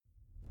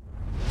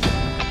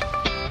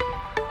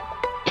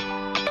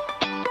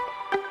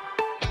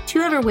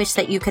you ever wish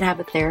that you could have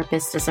a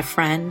therapist as a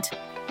friend?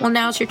 Well,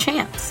 now's your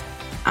chance.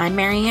 I'm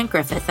Marianne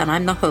Griffith, and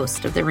I'm the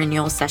host of the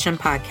Renewal Session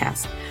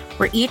podcast,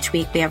 where each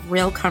week we have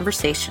real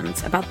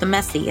conversations about the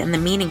messy and the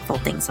meaningful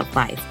things of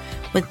life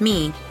with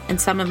me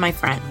and some of my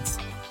friends.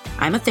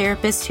 I'm a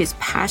therapist who's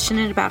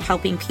passionate about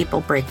helping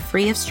people break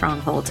free of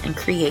strongholds and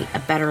create a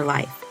better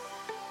life.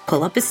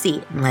 Pull up a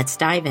seat and let's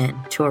dive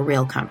into a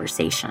real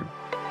conversation.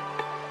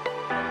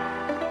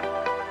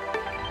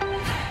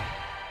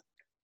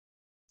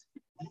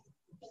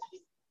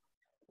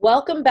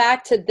 Welcome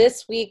back to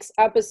this week's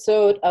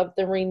episode of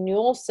the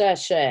Renewal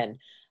Session.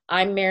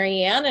 I'm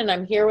Marianne, and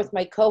I'm here with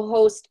my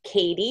co-host,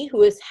 Katie,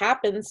 who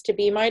happens to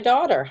be my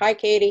daughter. Hi,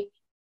 Katie.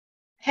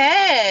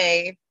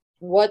 Hey.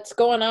 What's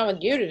going on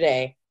with you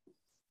today?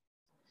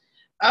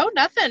 Oh,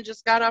 nothing.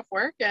 Just got off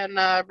work and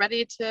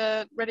ready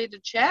to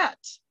chat.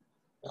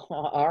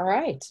 All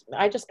right.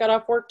 I just got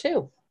off work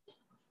too.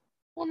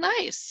 Well,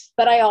 nice.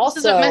 But I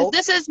also...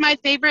 This is my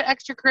favorite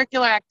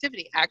extracurricular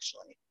activity,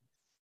 actually.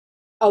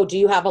 Oh, do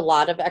you have a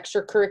lot of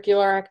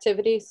extracurricular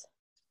activities?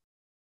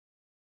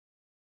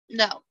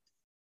 No.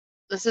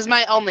 This is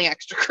my only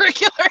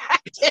extracurricular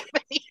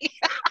activity.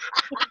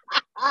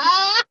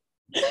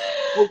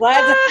 We're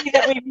glad to see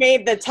that we've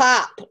made the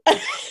top.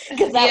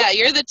 Yeah,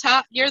 you're the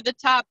top. You're the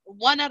top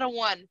 1 out of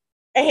 1.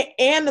 And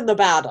in the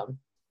bottom.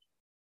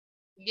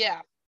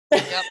 Yeah.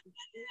 Yep.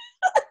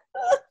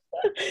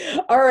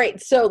 All right.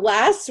 So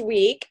last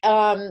week,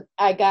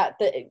 I got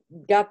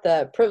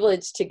the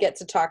privilege to get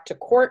to talk to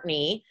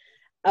Courtney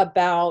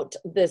about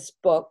this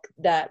book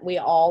that we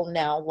all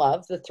now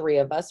love. The three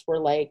of us were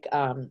like,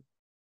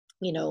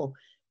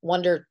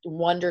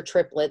 wonder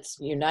triplets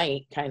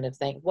unite kind of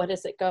thing. What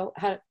does it go?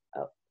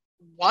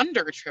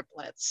 Wonder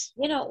triplets.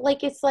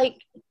 It's like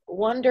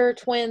Wonder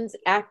Twins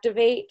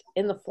activate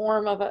in the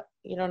form of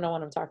you don't know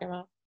what I'm talking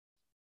about?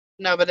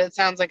 No, but it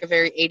sounds like a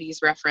very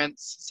 80s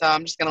reference, so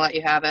I'm just going to let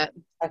you have it.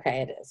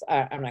 Okay, it is.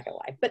 I'm not going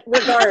to lie. But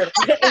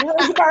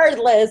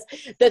regardless,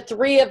 the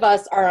three of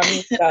us are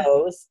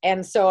amigos.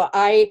 And so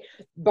I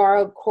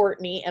borrowed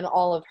Courtney and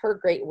all of her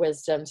great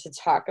wisdom to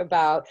talk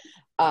about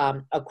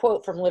a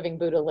quote from Living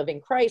Buddha, Living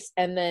Christ.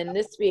 And then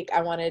this week,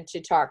 I wanted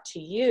to talk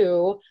to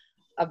you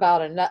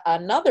about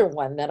another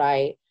one that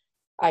I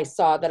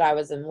saw that I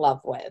was in love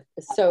with.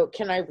 So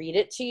can I read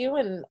it to you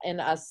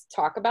and us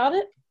talk about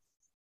it?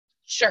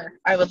 Sure.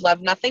 I would love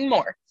nothing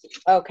more.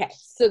 Okay.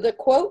 So the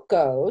quote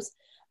goes,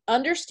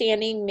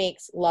 "Understanding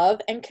makes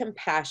love and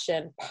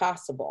compassion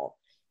possible.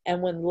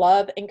 And when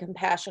love and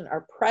compassion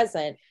are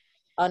present,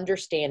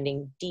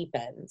 understanding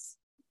deepens."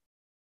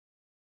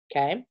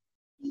 Okay.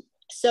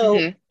 So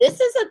This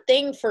is a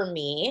thing for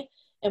me,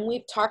 and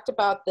we've talked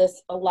about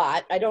this a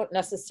lot. I don't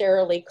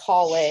necessarily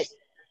call it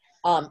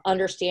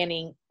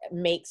understanding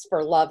makes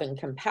for love and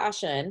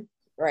compassion,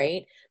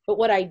 right? But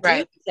what I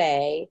do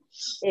say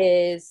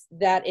is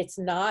that it's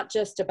not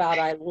just about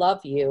I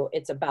love you,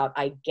 it's about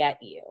I get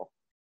you.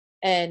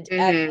 And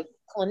as a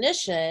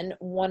clinician,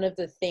 one of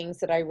the things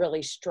that I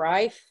really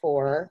strive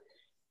for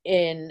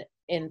in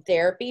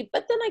therapy,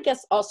 but then I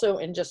guess also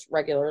in just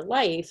regular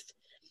life,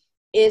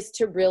 is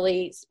to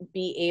really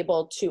be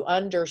able to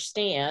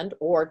understand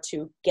or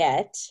to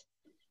get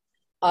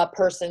a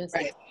person's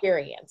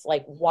experience,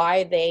 like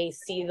why they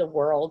see the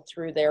world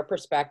through their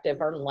perspective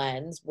or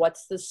lens.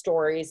 What's the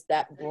stories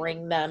that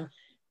bring them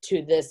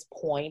to this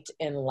point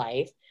in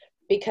life?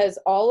 Because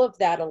all of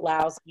that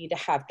allows me to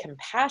have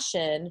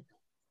compassion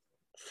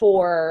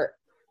for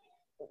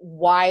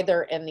why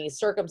they're in these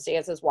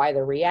circumstances, why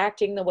they're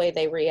reacting the way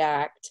they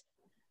react,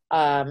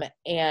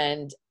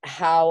 and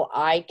how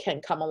I can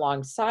come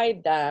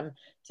alongside them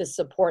to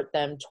support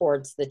them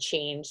towards the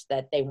change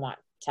that they want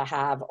to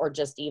have, or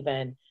just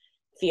even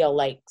feel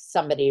like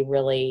somebody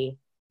really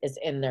is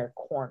in their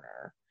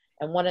corner.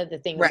 And one of the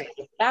things that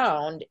I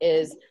found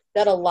is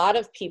that a lot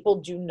of people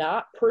do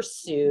not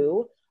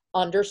pursue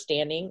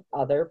understanding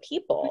other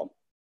people.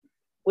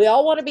 We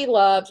all want to be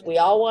loved. We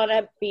all want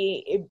to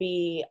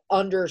be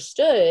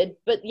understood,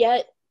 but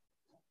yet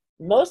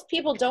most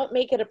people don't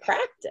make it a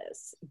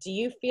practice. Do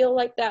you feel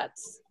like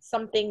that's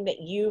something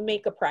that you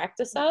make a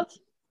practice of?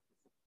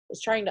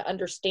 Is trying to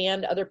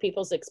understand other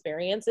people's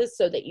experiences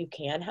so that you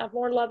can have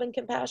more love and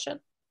compassion?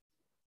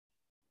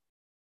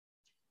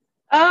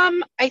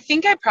 I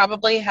think I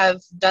probably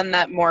have done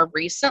that more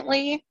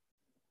recently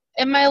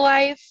in my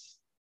life.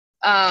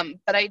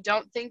 But I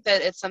don't think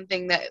that it's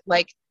something that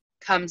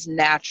comes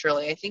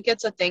naturally. I think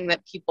it's a thing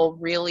that people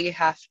really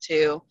have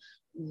to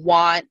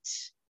want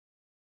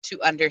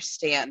to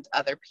understand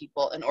other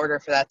people in order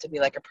for that to be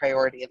a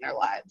priority in their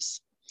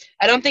lives.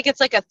 I don't think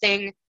it's a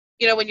thing,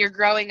 when you're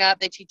growing up,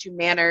 they teach you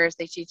manners,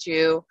 they teach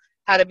you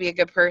how to be a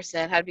good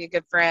person, how to be a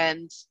good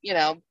friend,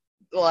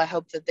 well, I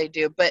hope that they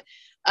do, but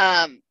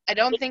I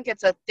don't think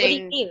it's a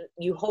thing. What do you mean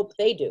you hope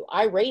they do?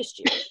 I raised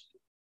you.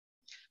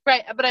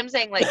 Right, but I'm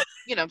saying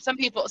some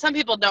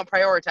people don't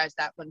prioritize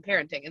that when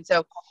parenting, and so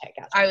okay,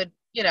 gotcha. I would,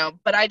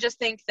 but I just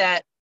think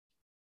that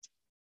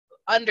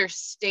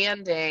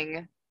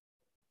understanding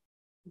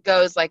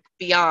goes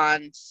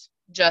beyond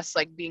just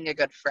being a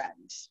good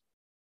friend.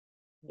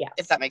 Yes.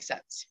 If that makes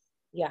sense.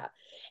 Yeah.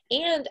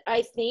 And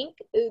I think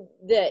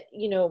that,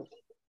 you know,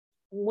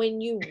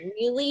 when you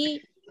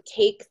really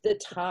take the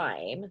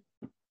time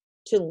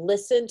to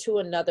listen to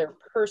another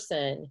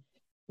person,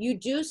 you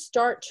do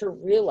start to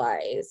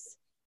realize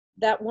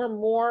that we're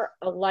more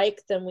alike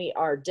than we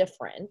are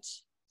different.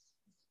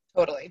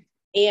 Totally.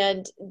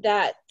 And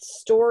that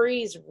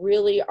stories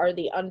really are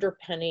the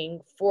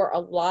underpinning for a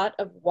lot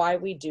of why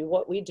we do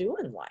what we do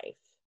in life.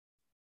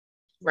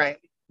 Right.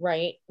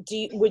 Right?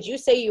 Would you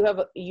say you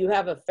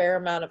have a fair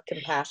amount of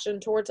compassion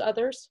towards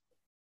others?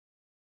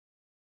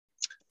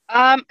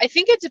 I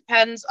think it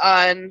depends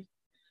on,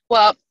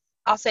 well,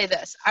 I'll say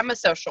this. I'm a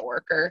social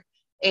worker,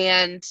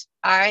 and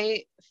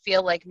I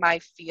feel like my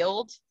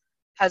field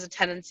has a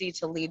tendency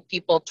to lead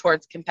people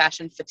towards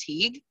compassion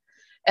fatigue.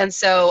 And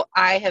so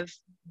I have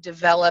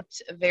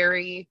developed a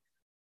very,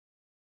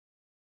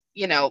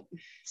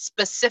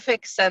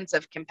 specific sense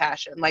of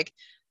compassion. Like,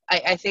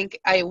 I think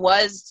I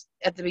was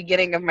at the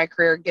beginning of my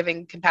career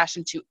giving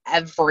compassion to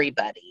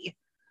everybody.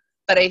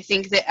 But I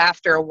think that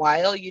after a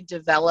while, you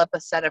develop a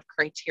set of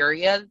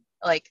criteria,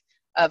 like,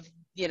 of,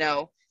 you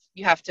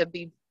have to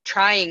be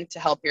trying to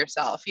help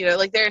yourself.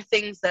 Like, there are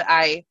things that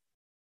I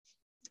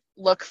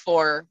look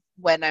for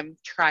when I'm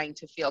trying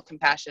to feel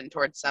compassion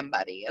towards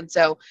somebody. And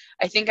so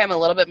I think I'm a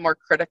little bit more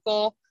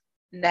critical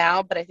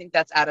now, but I think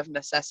that's out of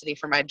necessity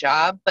for my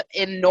job. But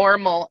in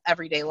normal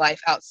everyday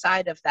life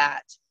outside of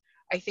that,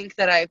 I think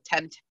that I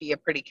tend to be a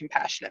pretty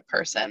compassionate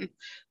person.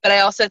 But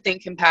I also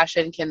think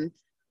compassion can,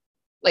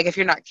 like, if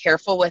you're not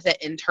careful with it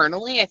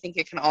internally, I think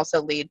it can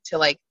also lead to,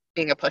 like,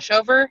 being a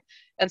pushover.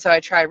 And so I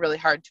try really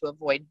hard to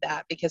avoid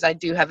that, because I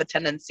do have a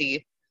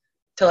tendency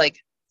to, like,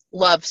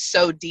 love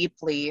so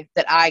deeply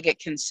that I get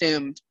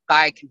consumed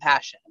by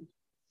compassion.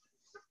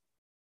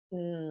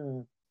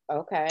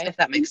 Okay. If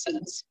that makes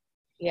sense.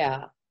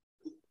 Yeah.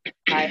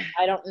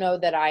 I don't know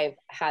that I've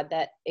had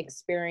that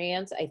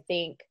experience. I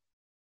think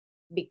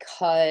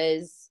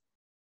because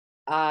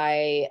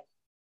I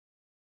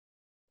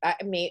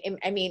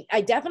mean,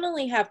 I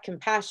definitely have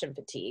compassion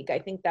fatigue. I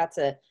think that's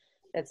a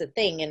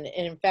thing. And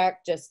in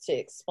fact, just to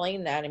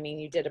explain that, I mean,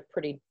 you did a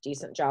pretty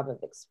decent job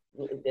of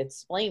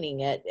explaining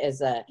it as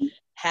a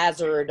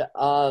hazard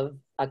of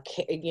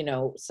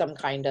some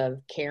kind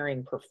of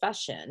caring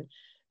profession.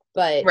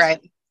 But Right.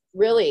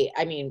 really,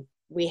 I mean,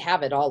 we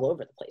have it all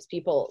over the place.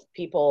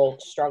 People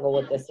struggle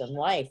with this in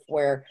life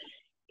where,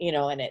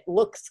 and it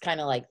looks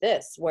kind of like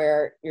this,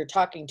 where you're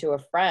talking to a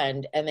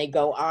friend and they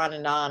go on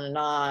and on and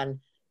on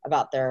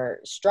about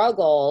their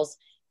struggles.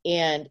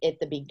 And at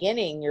the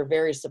beginning, you're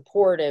very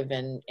supportive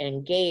and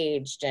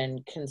engaged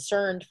and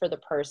concerned for the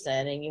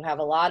person, and you have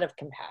a lot of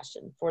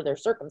compassion for their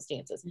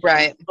circumstances.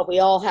 Right. But we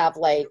all have,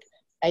 like,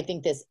 I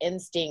think, this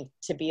instinct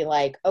to be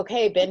like,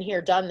 okay, been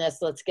here, done this.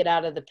 Let's get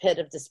out of the pit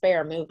of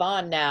despair. Move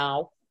on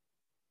now.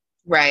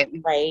 Right.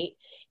 Right.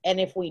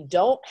 And if we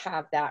don't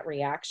have that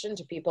reaction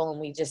to people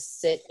and we just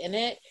sit in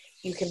it,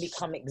 you can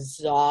become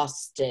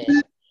exhausted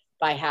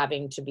by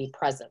having to be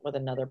present with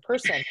another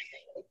person.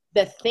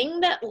 The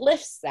thing that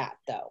lifts that,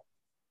 though,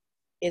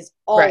 is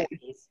always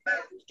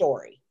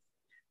story.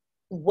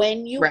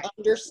 When you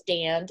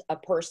understand a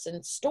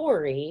person's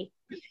story,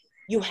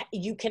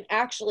 you can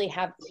actually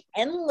have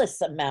endless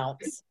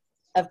amounts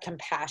of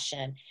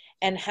compassion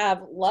and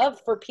have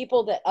love for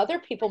people that other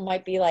people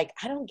might be like,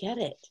 I don't get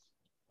it.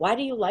 Why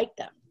do you like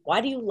them? Why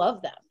do you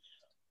love them?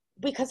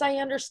 Because I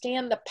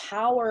understand the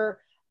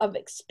power of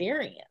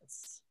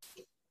experience.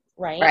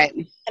 Right.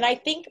 And I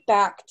think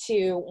back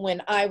to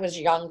when I was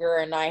younger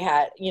and I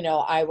had,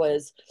 I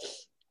was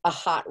a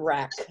hot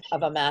wreck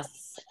of a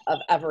mess of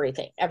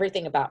everything.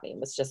 Everything about me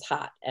was just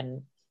hot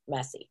and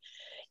messy.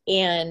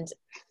 And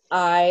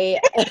I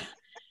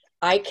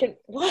can,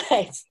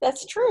 what?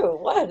 That's true.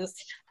 It was.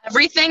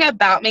 Everything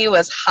about me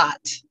was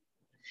hot.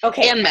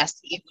 Okay. And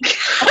messy.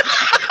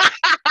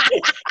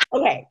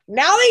 Okay.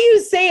 Now that you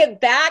say it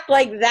back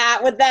like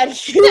that with that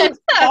huge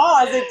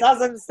pause, it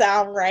doesn't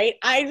sound right.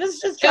 I was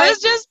just trying.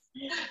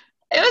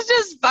 It was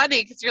just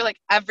funny because you're like,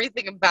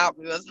 everything about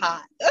me was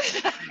hot.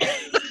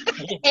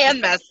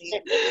 And messy.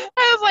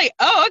 I was like,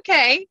 oh,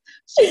 okay.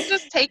 She's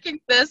just taking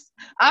this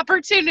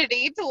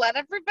opportunity to let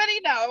everybody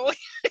know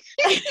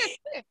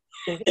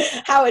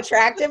how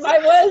attractive I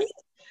was.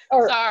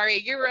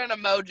 Sorry, you were in a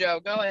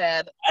mojo. Go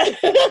ahead.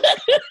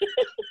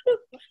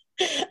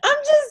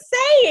 I'm just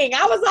saying,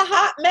 I was a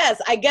hot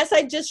mess. I guess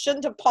I just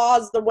shouldn't have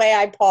paused the way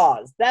I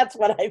paused. That's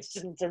what I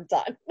shouldn't have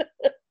done.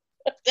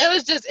 It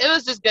was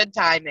just good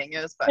timing.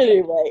 It was fun.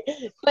 Anyway,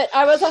 but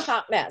I was a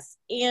hot mess.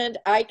 And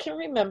I can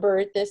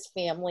remember this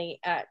family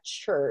at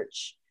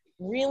church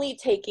really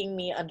taking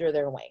me under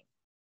their wing.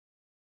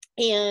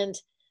 And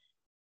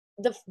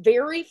the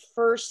very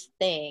first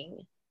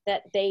thing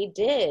that they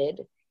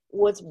did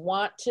was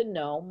want to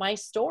know my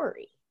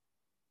story.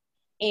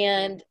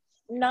 And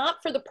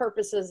not for the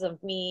purposes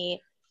of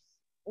me,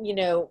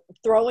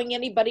 throwing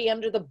anybody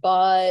under the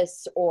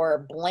bus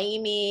or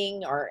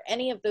blaming or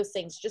any of those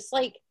things. Just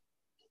like,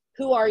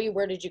 who are you?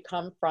 Where did you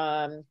come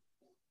from?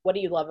 What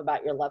do you love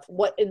about your life?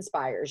 What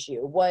inspires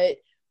you?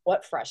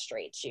 What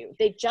frustrates you?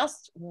 They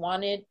just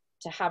wanted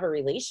to have a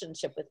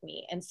relationship with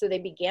me. And so they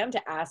began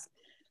to ask,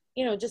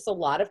 you know, just a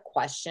lot of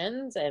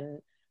questions, and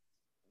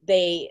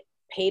they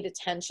paid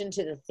attention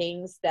to the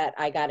things that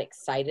I got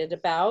excited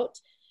about.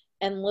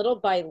 And little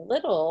by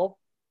little,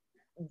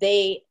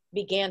 they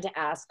began to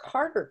ask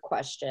harder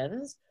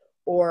questions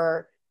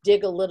or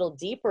dig a little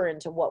deeper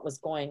into what was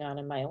going on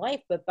in my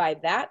life. But by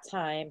that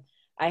time,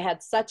 I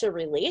had such a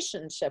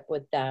relationship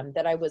with them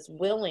that I was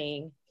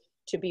willing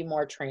to be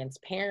more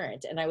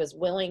transparent, and I was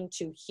willing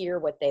to hear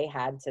what they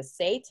had to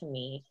say to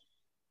me.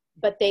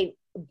 But they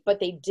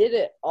did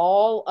it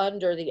all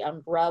under the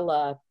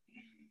umbrella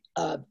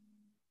of,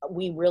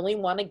 we really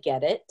want to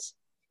get it,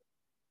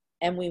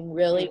 and we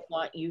really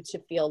want you to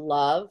feel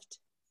loved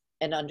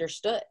and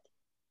understood.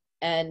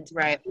 And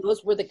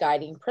those were the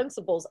guiding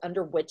principles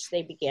under which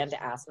they began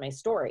to ask my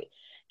story.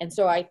 And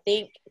so I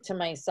think to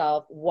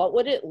myself, what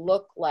would it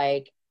look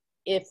like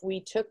if we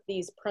took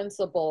these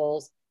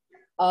principles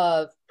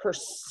of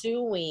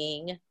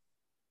pursuing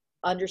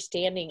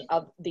understanding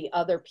of the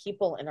other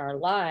people in our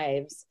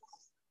lives?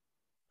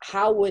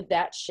 How would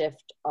that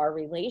shift our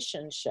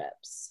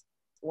relationships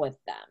with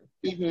them?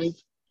 Mm-hmm.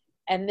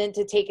 And then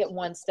to take it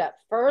one step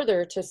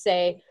further to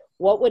say,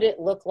 what would it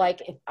look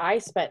like if I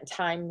spent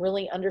time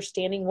really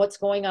understanding what's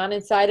going on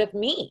inside of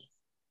me?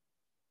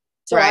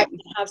 So I can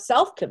have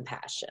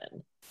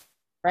self-compassion,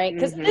 right?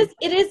 Because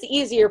it is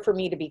easier for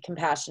me to be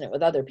compassionate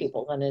with other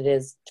people than it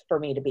is for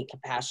me to be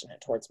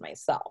compassionate towards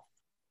myself.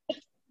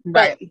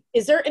 But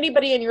is there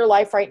anybody in your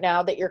life right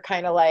now that you're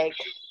kind of like,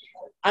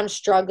 I'm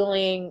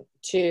struggling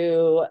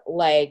to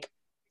like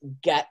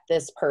get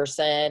this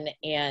person,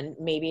 and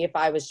maybe if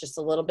I was just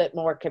a little bit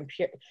more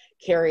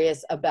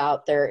curious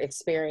about their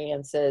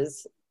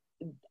experiences,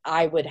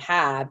 I would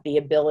have the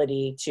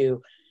ability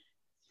to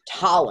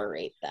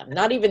tolerate them,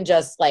 not even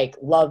just like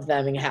love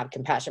them and have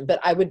compassion,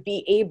 but I would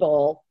be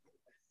able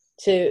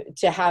to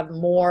have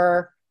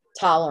more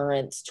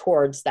tolerance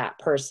towards that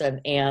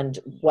person and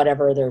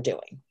whatever they're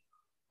doing?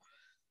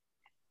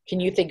 Can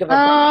you think of a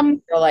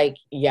person you're like,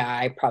 yeah,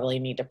 I probably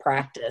need to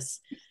practice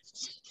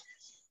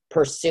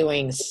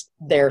pursuing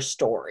their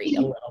story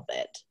a little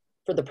bit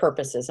for the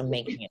purposes of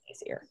making it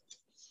easier?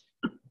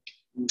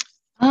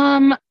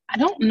 I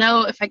don't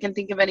know if I can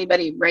think of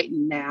anybody right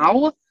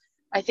now.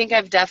 I think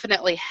I've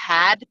definitely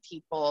had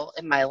people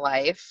in my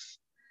life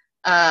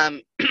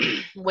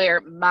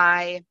where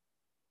my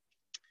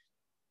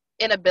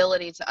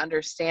inability to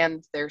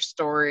understand their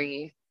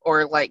story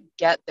or like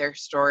get their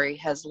story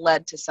has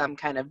led to some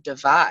kind of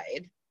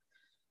divide,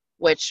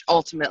 which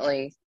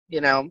ultimately,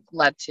 you know,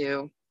 led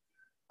to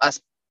us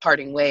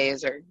parting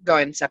ways or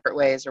going separate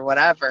ways or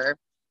whatever.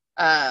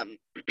 I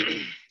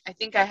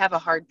think I have a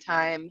hard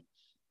time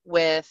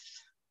with,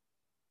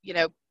 you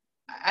know,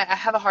 I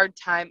have a hard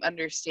time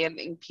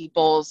understanding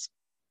people's,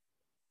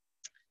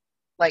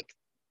 like,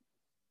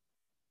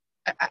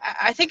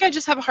 I think I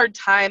just have a hard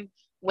time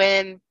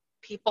when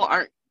people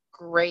aren't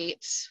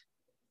great,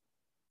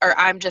 or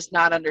I'm just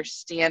not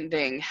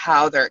understanding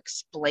how they're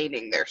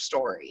explaining their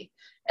story,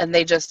 and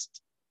they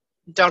just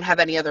don't have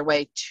any other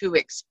way to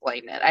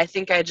explain it. I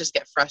think I just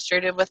get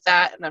frustrated with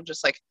that, and I'm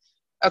just like,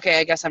 okay,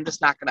 I guess I'm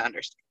just not going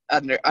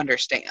to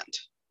understand.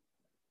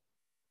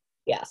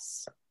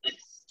 Yes.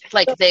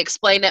 Like they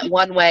explain it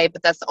one way,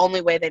 but that's the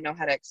only way they know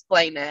how to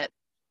explain it,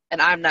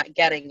 and I'm not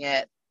getting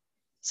it.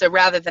 So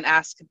rather than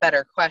ask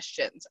better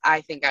questions,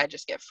 I think I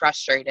just get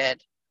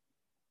frustrated,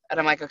 and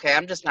I'm like, okay,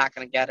 I'm just not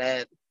going to get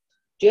it.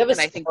 Do you have a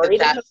story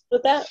that helps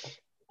with that?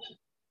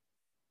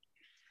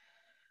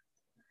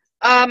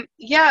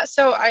 Yeah,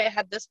 so I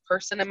had this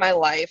person in my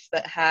life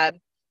that had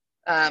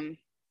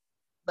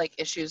like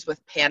issues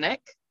with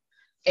panic,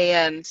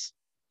 and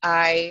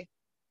I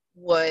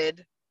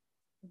would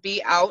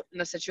be out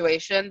in a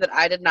situation that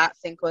I did not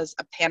think was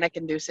a panic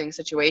inducing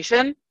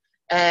situation,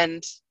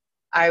 and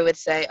I would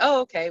say,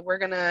 oh, okay, we're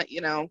gonna,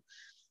 you know,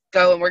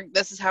 go and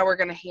this is how we're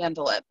gonna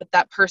handle it. But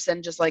that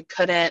person just like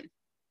couldn't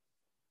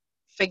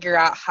figure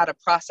out how to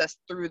process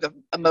through the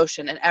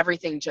emotion, and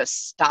everything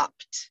just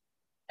stopped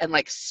and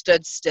like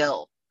stood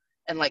still,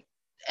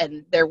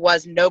 and there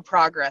was no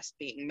progress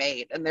being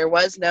made, and there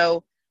was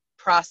no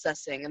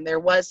processing, and there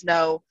was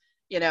no,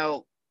 you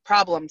know,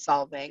 problem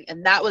solving.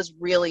 And that was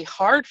really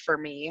hard for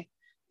me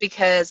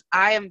because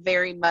I am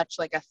very much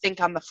like a think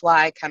on the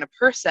fly kind of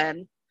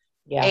person.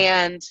 Yeah.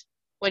 And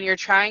when you're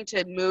trying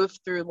to move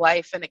through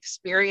life and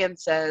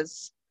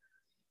experiences,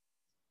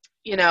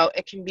 you know,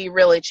 it can be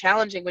really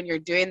challenging when you're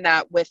doing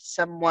that with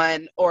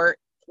someone, or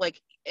like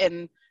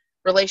in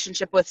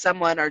relationship with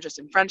someone, or just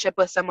in friendship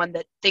with someone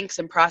that thinks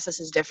and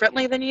processes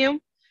differently than you.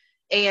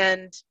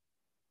 And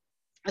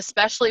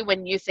especially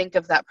when you think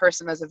of that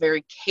person as a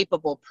very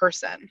capable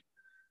person.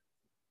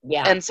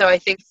 Yeah. And so I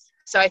think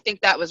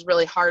that was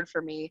really hard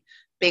for me,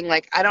 being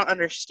like, I don't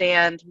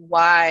understand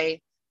why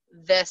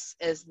this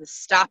is the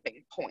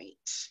stopping point.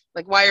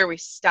 Like, why are we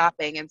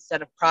stopping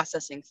instead of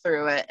processing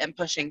through it and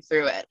pushing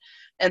through it?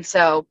 And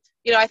so,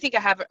 you know, I think I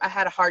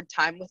had a hard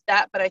time with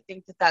that, but I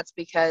think that that's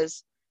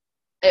because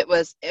it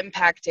was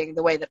impacting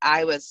the way that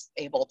I was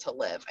able to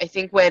live. I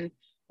think when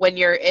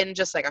you're in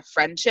just like a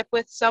friendship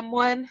with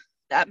someone,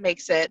 that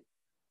makes it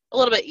a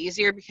little bit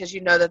easier because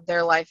you know that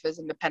their life is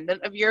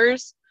independent of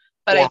yours.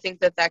 But Yeah. I think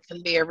that that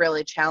can be a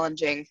really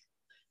challenging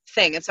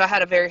thing. And so I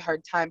had a very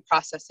hard time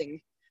processing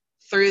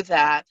through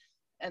that.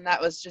 And that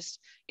was just,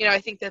 I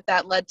think that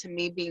that led to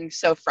me being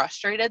so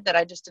frustrated that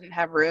I just didn't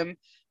have room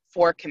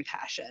for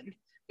compassion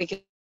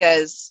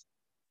because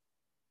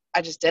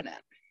I just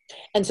didn't.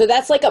 And so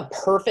that's like a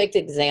perfect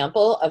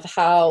example of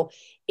how,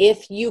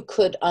 if you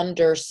could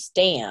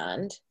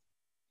understand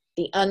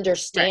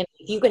Right.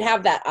 if you could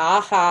have that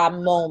aha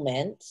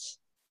moment,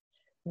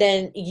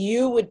 then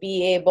you would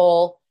be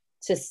able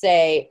to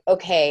say,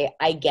 okay,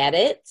 I get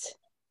it.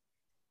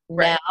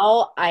 Right.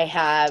 Now I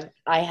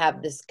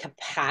have this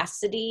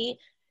capacity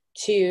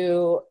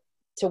to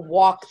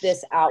walk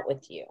this out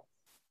with you,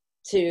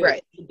 to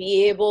Right.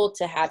 be able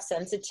to have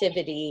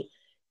sensitivity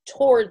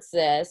towards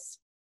this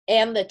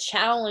and the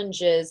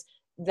challenges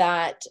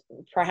that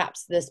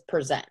perhaps this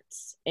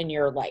presents in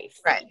your life.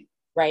 Right.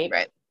 Right.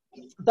 Right.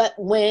 But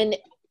when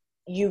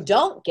you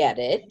don't get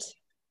it,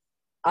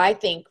 I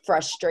think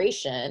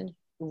frustration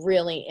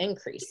really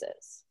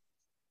increases.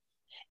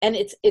 And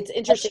it's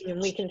interesting,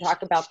 and we can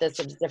talk about this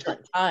at a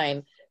different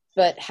time,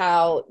 but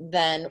how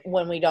then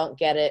when we don't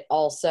get it,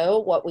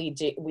 also what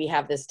we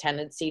have this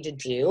tendency to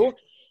do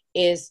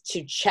is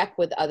to check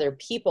with other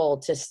people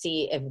to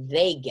see if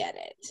they get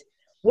it,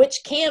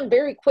 which can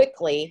very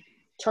quickly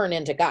turn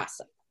into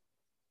gossip,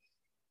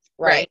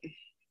 right? Right.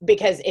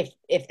 Because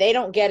if they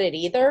don't get it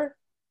either,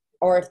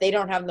 or if they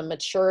don't have the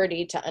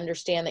maturity to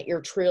understand that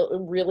you're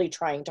really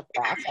trying to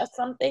process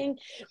something,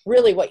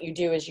 really what you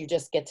do is you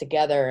just get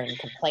together and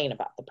complain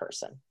about the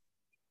person,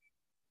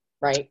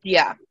 right?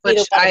 Yeah,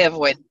 Either which one I of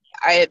avoid.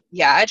 I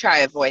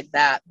try to avoid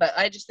that, but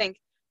I just think,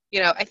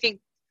 I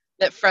think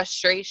that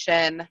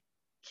frustration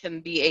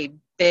can be a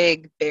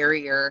big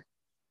barrier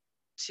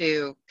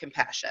to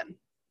compassion.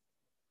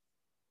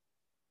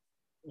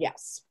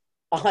 yes,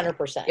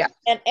 100%. Yeah.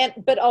 And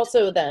but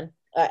also then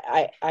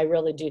I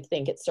really do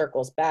think it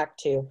circles back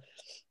to,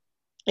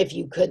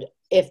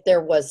 if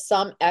there was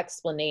some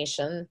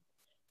explanation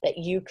that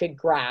you could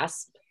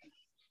grasp,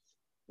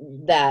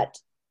 that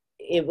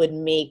it would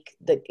make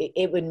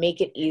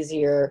it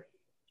easier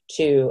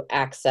to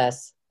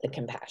access the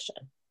compassion.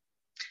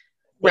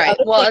 The Right.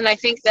 other Well, thing, and I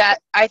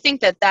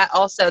think that that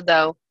also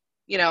though,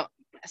 you know,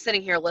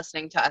 sitting here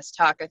listening to us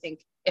talk, I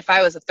think if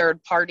I was a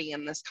third party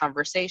in this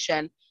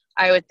conversation,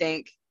 I would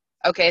think,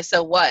 okay,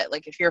 so what?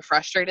 Like if you're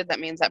frustrated, that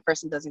means that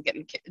person doesn't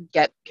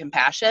get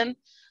compassion.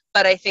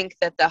 But I think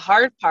that the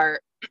hard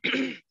part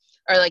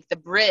or like the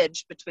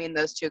bridge between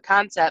those two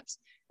concepts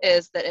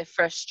is that if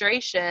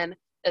frustration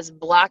is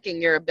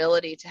blocking your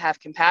ability to have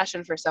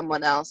compassion for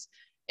someone else,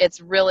 it's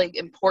really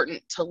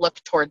important to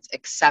look towards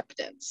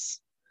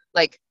acceptance.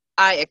 Like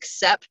I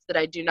accept that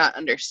I do not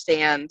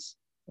understand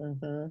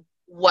mhm.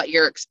 what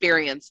your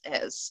experience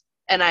is.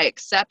 And I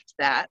accept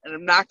that. And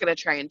I'm not going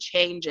to try and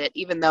change it,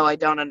 even though I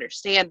don't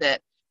understand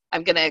it.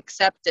 I'm going to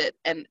accept it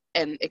and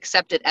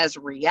accept it as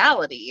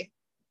reality.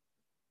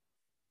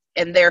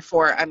 And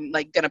therefore, I'm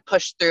like going to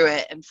push through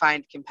it and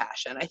find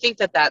compassion. I think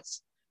that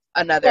that's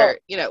Well, another,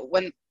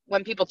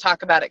 when people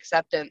talk about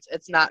acceptance,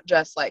 it's not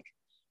just like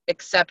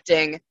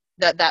accepting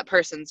that that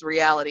person's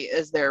reality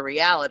is their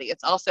reality.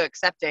 It's also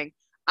accepting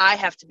I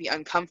have to be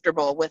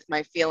uncomfortable with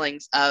my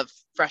feelings of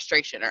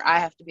frustration, or I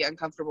have to be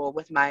uncomfortable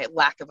with my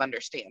lack of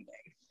understanding.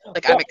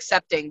 Like I'm well,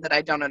 accepting that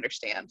I don't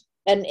understand.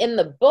 and in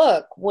the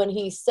book, when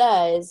he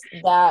says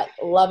that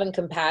love and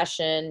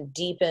compassion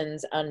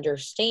deepens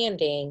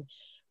understanding,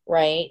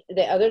 right?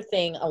 The other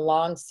thing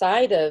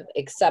alongside of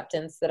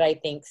acceptance that I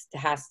think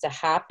has to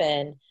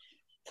happen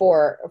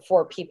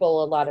for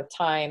people a lot of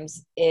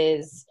times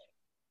is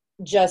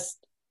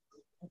just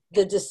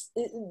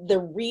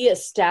the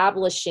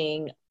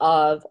reestablishing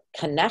of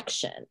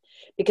connection.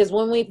 Because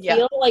when we Yeah.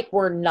 feel like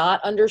we're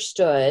not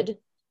understood,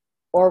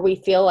 or we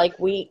feel like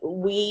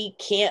we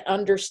can't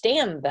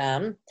understand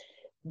them,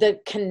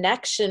 the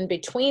connection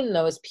between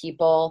those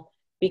people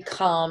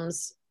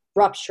becomes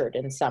ruptured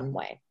in some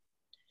way.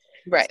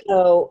 Right.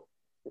 So,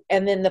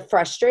 and then the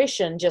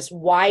frustration just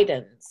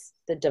widens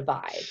the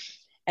divide,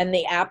 and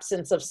the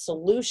absence of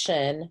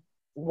solution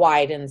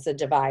widens the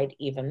divide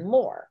even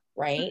more,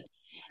 right?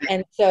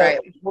 And so Right.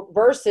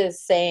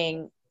 versus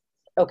saying,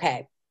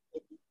 okay,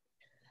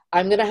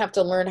 I'm going to have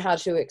to learn how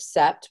to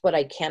accept what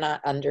I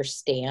cannot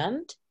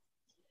understand,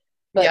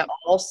 but Yep.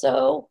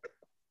 also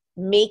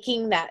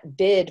making that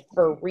bid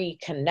for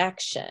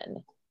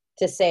reconnection,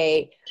 to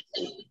say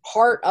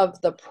part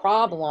of the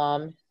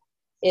problem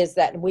is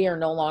that we are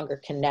no longer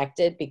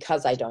connected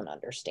because I don't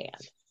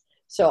understand.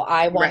 So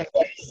I want Right.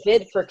 to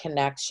bid for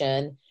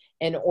connection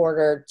in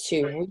order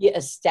to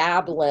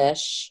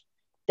reestablish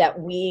that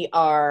we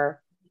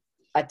are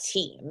a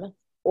team,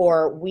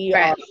 or we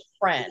Right. are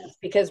friends.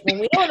 Because when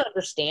we don't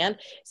understand,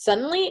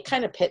 suddenly it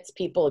kind of pits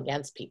people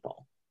against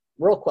people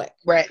real quick,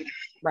 Right.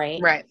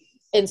 right? Right.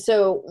 And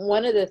so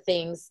one of the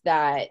things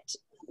that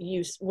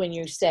when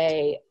you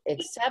say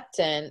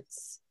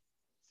acceptance,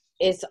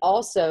 it's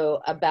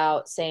also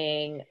about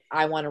saying,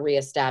 I want to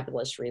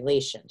reestablish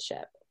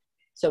relationship.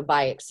 So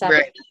by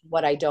accepting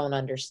what I don't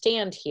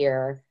understand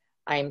here,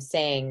 I'm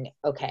saying,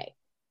 okay,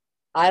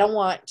 I don't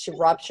want to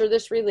rupture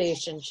this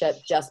relationship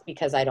just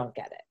because I don't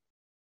get it.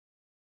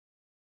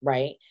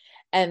 Right.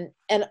 And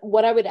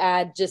what I would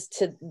add just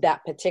to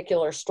that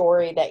particular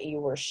story that you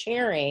were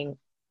sharing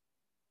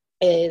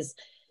is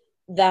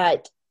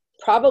that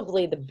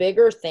probably the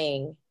bigger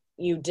thing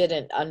you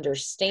didn't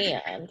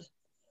understand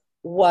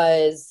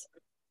was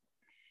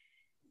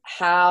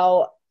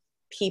how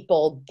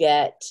people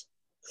get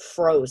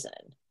frozen,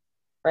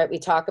 right? We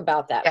talk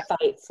about that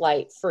fight,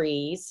 flight,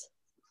 freeze,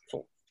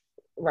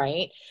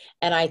 right?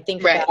 And I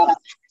think that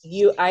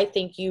I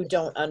think you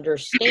don't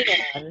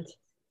understand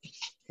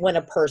when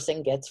a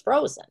person gets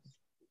frozen.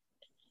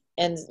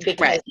 And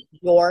because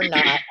you're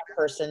not a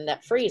person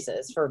that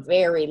freezes for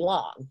very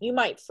long. You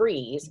might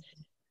freeze,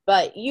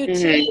 but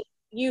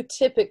you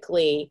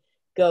typically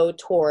go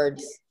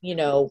towards,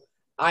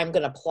 I'm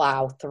going to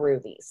plow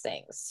through these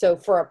things. So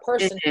for a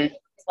person who's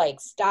like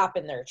stop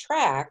in their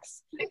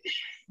tracks,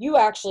 you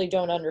actually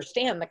don't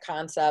understand the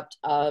concept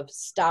of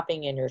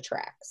stopping in your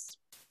tracks.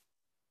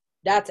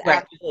 That's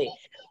actually,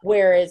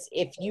 whereas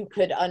if you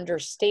could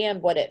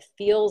understand what it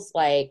feels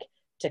like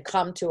to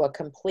come to a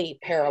complete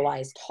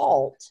paralyzed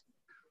halt,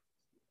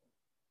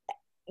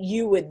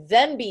 you would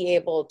then be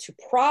able to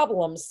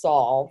problem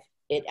solve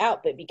it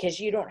out. But because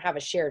you don't have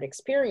a shared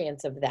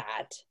experience of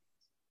that,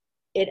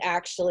 it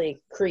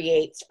actually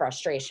creates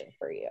frustration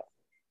for you.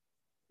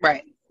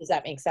 Right. Does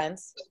that make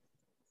sense?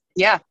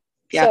 Yeah.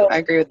 Yeah, so, I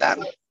agree with that.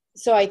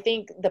 So I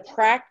think the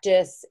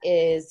practice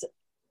is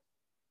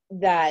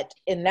that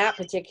in that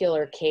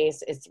particular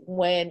case, it's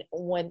when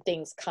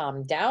things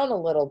calm down a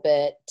little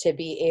bit to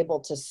be able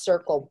to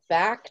circle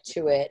back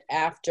to it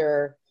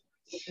after,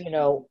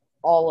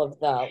 all of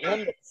the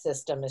limbic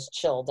system is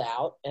chilled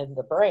out in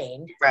the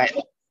brain. Right.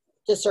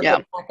 To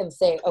circle back and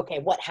say, okay,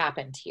 what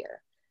happened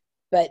here?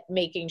 But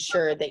making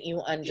sure that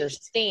you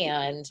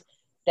understand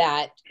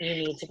that you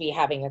need to be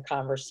having a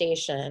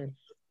conversation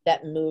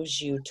that moves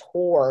you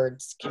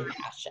towards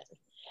compassion.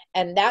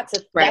 And that's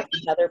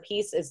another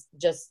piece, is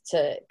just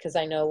because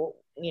I know,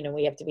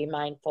 we have to be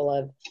mindful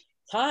of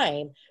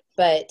time,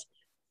 but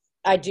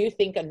I do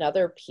think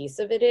another piece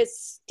of it is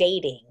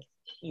stating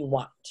you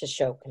want to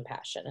show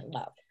compassion and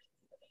love.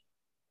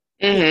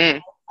 Mm-hmm.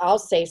 I'll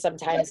say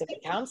sometimes in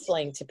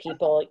counseling to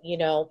people,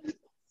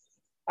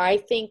 I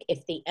think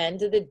if the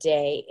end of the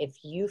day, if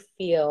you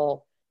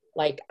feel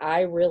like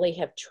I really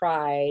have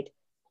tried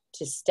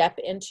to step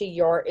into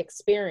your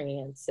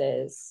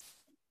experiences,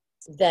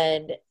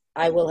 then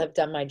I will have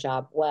done my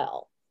job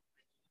well.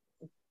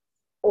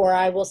 Or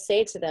I will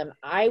say to them,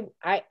 I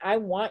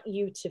want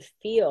you to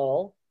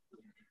feel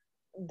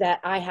that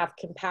I have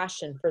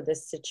compassion for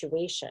this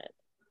situation.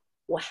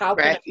 Well, how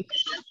can I?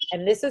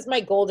 And this is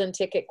my golden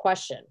ticket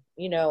question.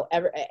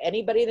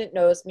 Anybody that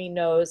knows me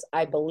knows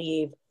I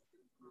believe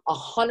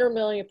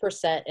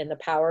 100,000,000% in the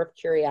power of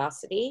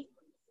curiosity.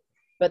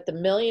 But the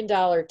 $1 million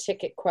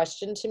ticket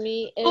question to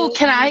me is... Oh,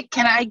 can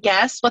I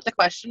guess what the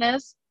question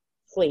is?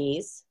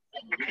 Please.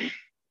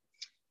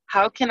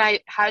 How can I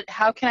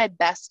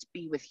best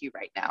be with you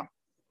right now?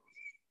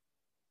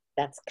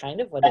 That's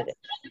kind of what it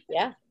is.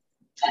 Yeah.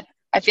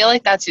 I feel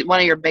like that's one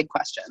of your big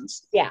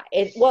questions. Yeah.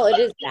 It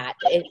is that.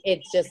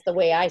 It's just the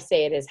way I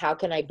say it is, how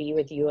can I be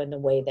with you in the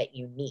way that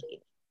you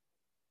need?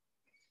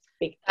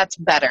 That's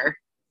better.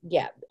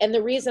 Yeah. And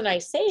the reason I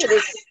say it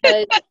is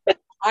because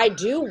I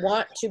do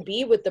want to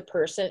be with the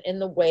person in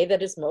the way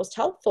that is most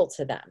helpful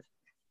to them.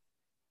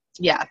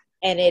 Yeah.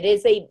 And it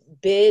is a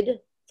bid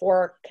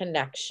for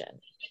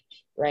connection,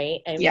 right?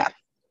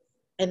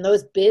 And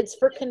those bids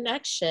for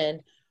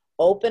connection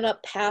open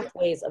up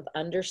pathways of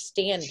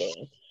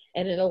understanding,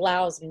 and it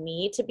allows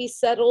me to be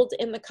settled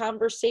in the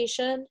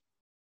conversation,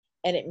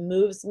 and it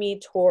moves me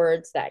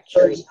towards that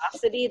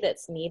curiosity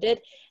that's needed.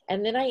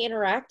 And then I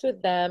interact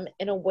with them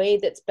in a way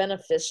that's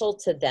beneficial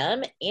to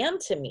them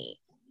and to me.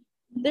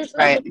 There's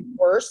nothing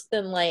worse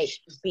than like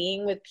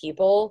being with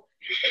people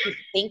who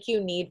think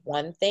you need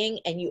one thing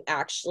and you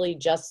actually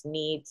just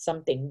need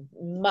something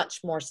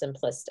much more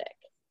simplistic.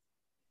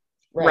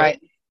 Right.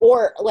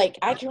 Or like,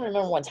 I can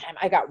remember one time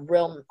I got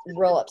real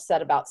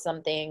upset about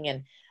something,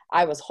 and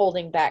I was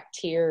holding back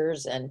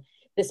tears, and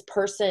this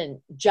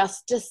person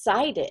just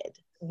decided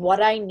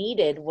what I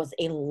needed was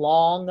a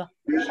long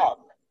hug.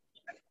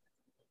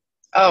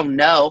 Oh,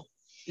 no.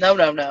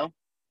 No.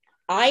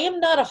 I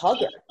am not a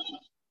hugger.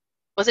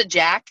 Was it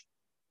Jack?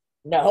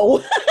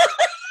 No.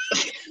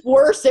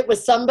 Worse, it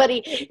was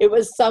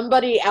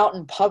somebody out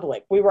in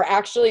public. We were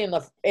actually in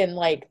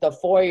the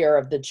foyer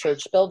of the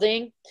church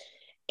building,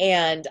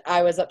 and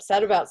I was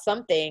upset about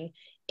something,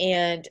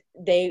 and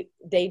they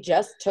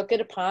just took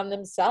it upon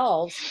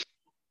themselves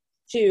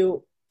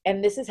to,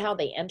 and this is how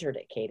they entered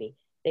it, Katie.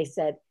 They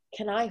said,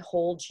 "Can I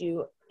hold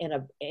you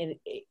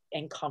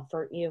and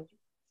comfort you?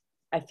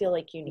 I feel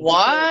like you need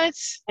what?"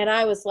 And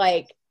I was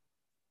like,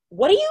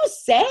 "What do you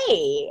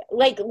say?"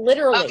 Like,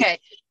 literally. Okay,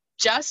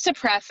 just to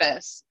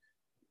preface,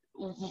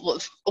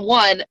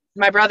 one,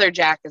 my brother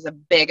Jack is a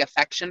big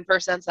affection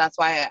person, so that's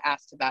why I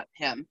asked about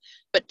him.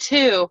 But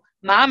two,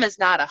 Mom is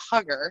not a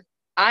hugger.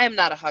 I am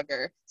not a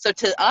hugger. So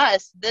to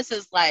us, this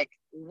is like,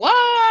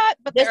 what?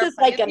 But This there are is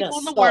plenty like of an people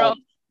in the assault. world.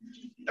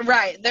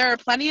 Right. There are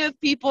plenty of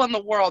people in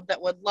the world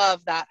that would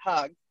love that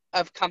hug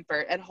of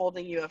comfort and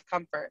holding you of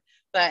comfort.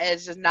 But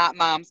it's just not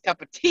Mom's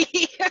cup of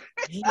tea.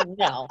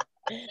 No,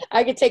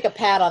 I could take a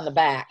pat on the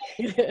back.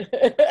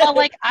 Well,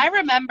 like I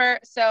remember,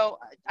 so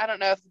I don't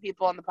know if the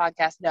people on the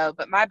podcast know,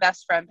 but my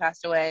best friend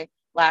passed away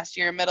last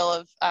year, middle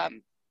of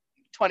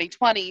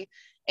 2020,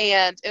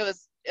 and it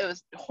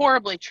was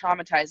horribly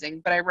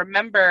traumatizing. But I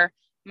remember,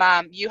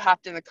 Mom, you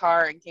hopped in the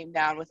car and came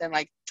down within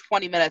like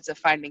 20 minutes of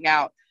finding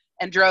out,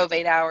 and drove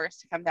 8 hours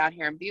to come down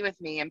here and be with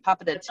me, and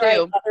Papa did That's too.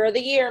 right. Mother of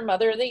the year,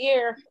 mother of the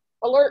year.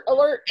 Alert,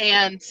 alert.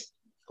 And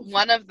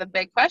one of the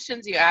big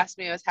questions you asked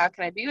me was, how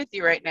can I be with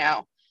you right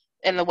now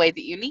in the way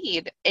that you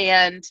need?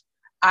 And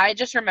I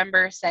just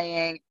remember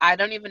saying, I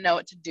don't even know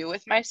what to do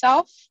with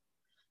myself.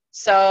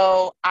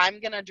 So I'm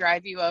going to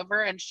drive you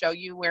over and show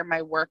you where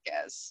my work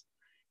is.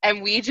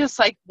 And we just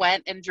like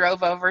went and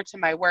drove over to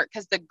my work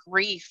because the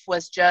grief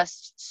was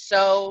just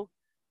so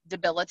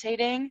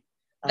debilitating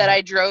that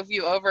I drove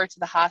you over to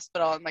the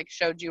hospital and like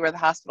showed you where the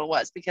hospital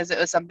was because it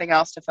was something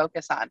else to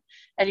focus on.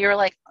 And you were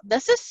like,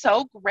 this is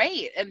so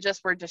great. And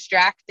just were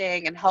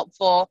distracting and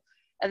helpful.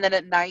 And then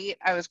at night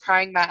I was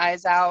crying my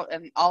eyes out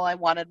and all I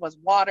wanted was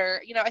water.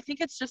 You know, I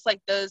think it's just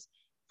like those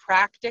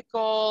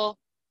practical,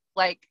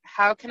 like,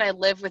 how can I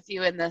live with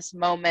you in this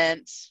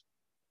moment?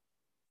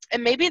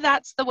 And maybe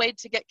that's the way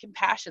to get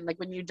compassion. Like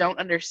when you don't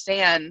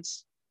understand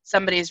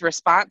somebody's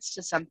response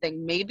to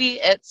something, maybe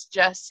it's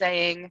just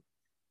saying,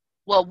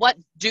 well, what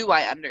do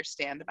I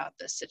understand about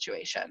this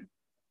situation?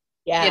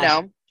 Yeah. You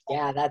know?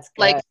 Yeah, that's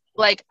good.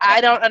 Like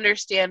I don't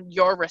understand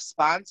your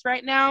response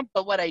right now,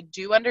 but what I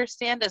do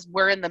understand is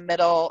we're in the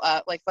middle,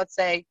 like let's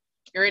say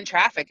you're in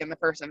traffic and the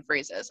person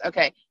freezes.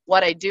 Okay,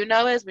 what I do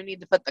know is we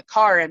need to put the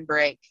car in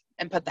brake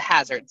and put the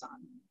hazards on.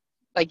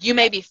 Like you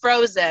may be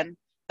frozen,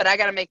 but I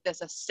got to make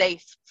this a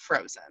safe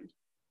frozen.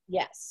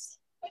 Yes.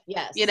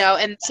 Yes. You know,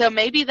 and so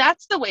maybe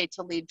that's the way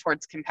to lead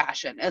towards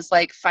compassion is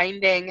like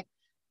finding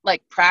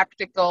like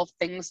practical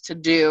things to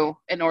do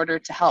in order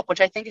to help,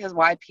 which I think is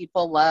why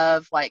people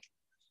love like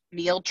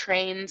meal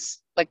trains.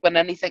 Like when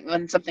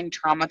something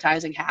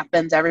traumatizing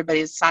happens,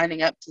 everybody's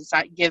signing up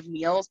to give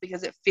meals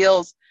because it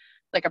feels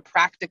like a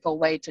practical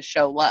way to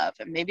show love.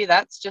 And maybe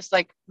that's just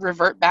like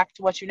revert back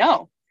to what you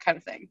know kind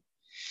of thing.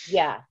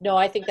 Yeah, no,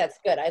 I think that's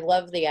good. I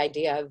love the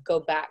idea of go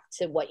back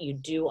to what you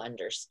do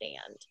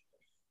understand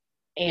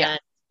and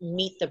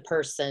meet the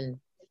person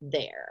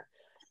there.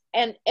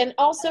 And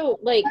also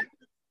like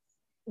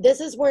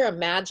this is where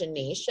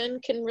imagination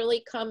can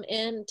really come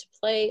into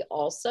play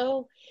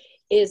also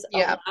is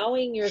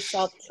allowing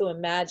yourself to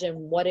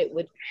imagine what it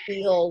would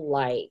feel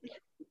like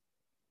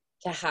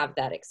to have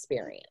that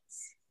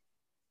experience.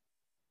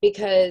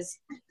 Because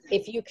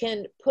if you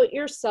can put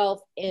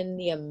yourself in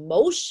the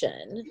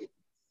emotion,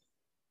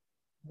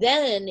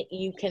 then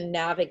you can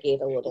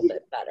navigate a little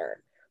bit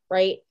better,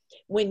 right?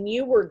 When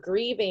you were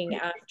grieving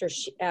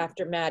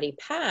after Maddie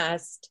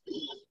passed,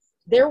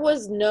 there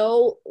was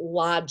no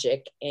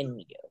logic in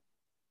you.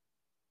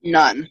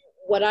 None.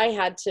 What I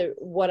had to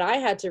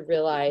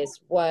realize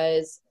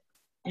was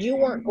you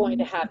weren't going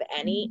to have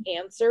any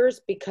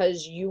answers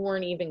because you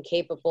weren't even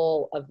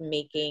capable of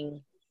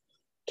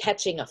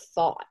catching a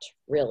thought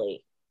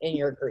really in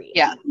your grief.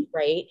 Yeah.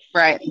 Right.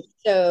 Right.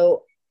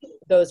 So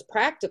those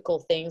practical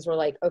things were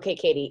like, okay,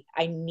 Katie,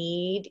 I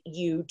need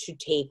you to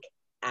take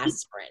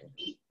aspirin.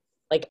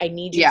 Like I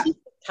need you to take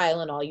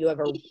Tylenol. You have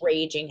a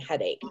raging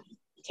headache.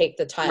 Take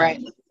the Tylenol.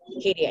 Right.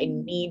 Katie, I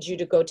need you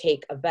to go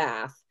take a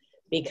bath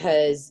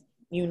because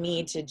you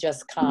need to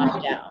just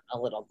calm down a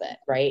little bit,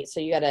 right? So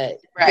you got to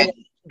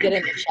get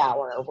in the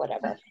shower or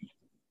whatever.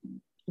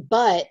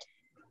 But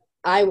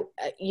I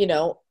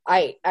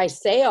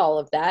say all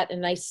of that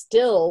and I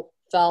still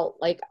felt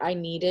like I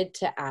needed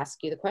to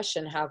ask you the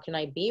question, how can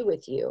I be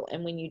with you?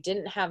 And when you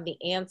didn't have the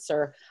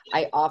answer,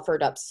 I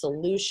offered up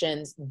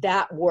solutions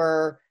that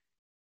were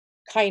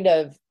kind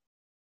of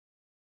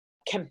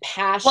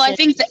compassion. Well, I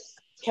think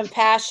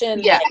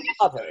compassion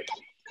covered.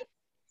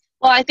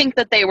 Well, I think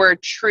that they were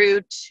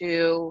true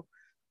to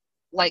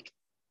like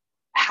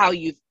how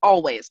you've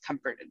always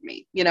comforted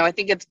me. You know, I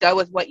think it's go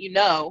with what you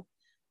know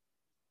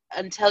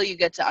until you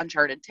get to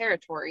uncharted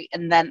territory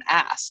and then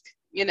ask,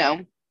 you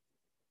know.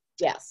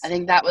 Yes. I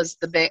think that was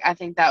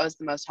the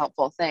most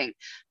helpful thing.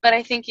 But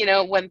I think, you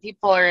know, when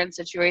people are in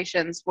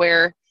situations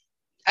where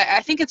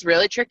I think it's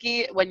really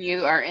tricky when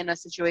you are in a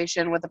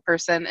situation with a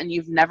person and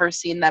you've never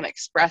seen them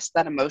express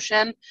that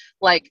emotion.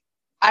 Like,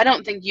 I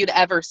don't think you'd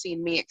ever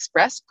seen me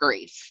express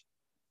grief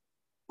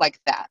like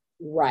that.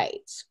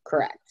 Right.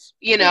 Correct.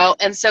 You know,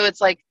 and so it's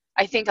like,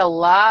 I think a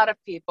lot of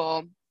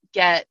people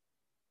get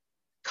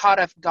caught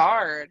off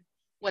guard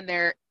when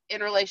they're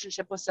in a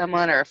relationship with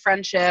someone or a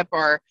friendship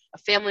or a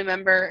family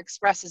member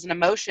expresses an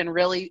emotion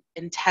really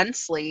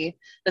intensely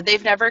that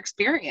they've never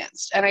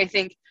experienced. And I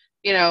think,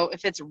 you know,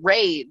 if it's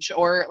rage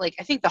or like,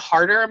 I think the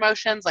harder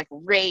emotions like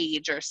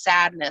rage or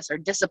sadness or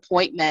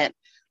disappointment,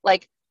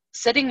 like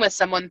sitting with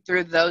someone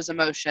through those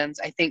emotions,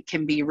 I think,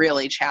 can be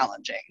really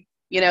challenging.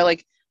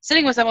 Like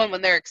sitting with someone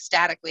when they're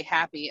ecstatically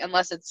happy,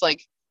 unless it's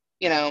like,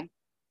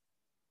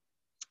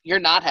 you're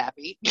not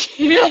happy.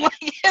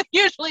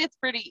 Usually it's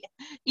pretty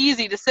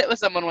easy to sit with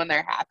someone when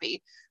they're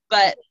happy.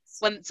 But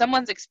when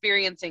someone's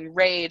experiencing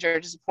rage or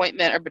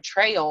disappointment or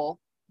betrayal,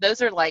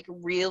 those are like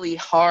really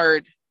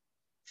hard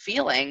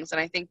feelings.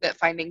 And I think that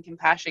finding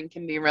compassion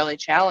can be really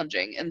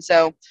challenging. And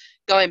so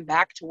going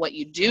back to what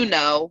you do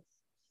know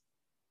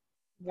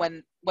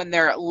when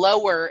they're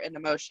lower in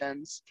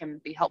emotions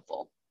can be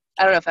helpful.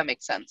 I don't know if that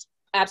makes sense.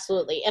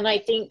 Absolutely. And I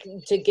think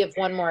to give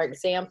one more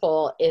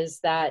example is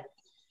that,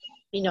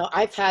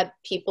 I've had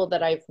people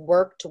that I've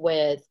worked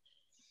with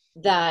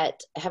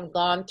that have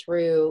gone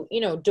through,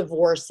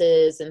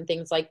 divorces and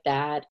things like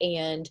that.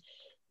 And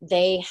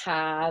they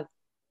have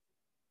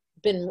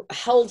been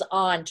held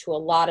on to a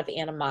lot of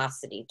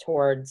animosity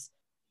towards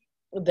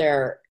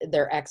their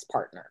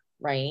ex-partner.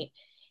 Right.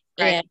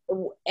 Right.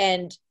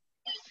 And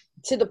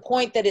to the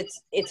point that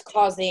it's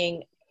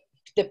causing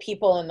the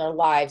people in their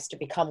lives to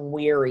become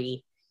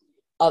weary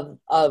of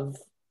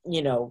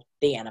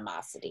the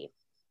animosity.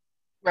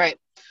 Right.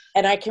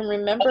 And I can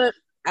remember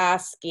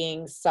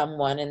asking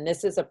someone, and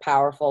this is a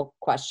powerful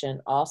question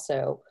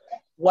also,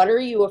 what are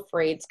you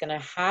afraid is going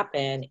to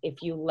happen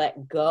if you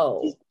let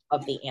go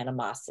of the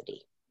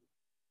animosity?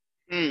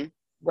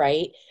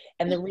 Right?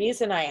 And the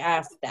reason I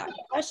asked that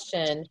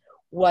question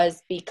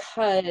was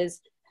because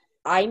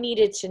I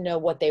needed to know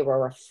what they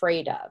were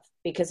afraid of.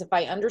 Because if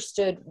I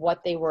understood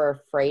what they were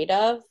afraid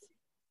of,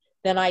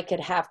 then I could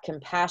have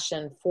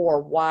compassion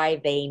for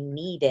why they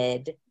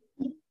needed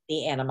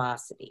the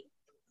animosity.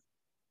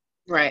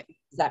 Right.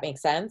 Does that make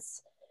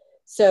sense?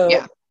 So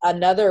yeah.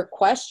 Another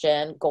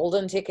question,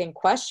 golden ticket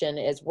question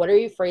is, what are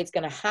you afraid is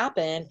going to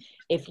happen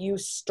if you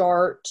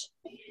start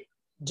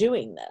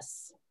doing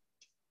this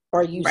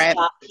or you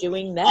stop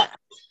doing that?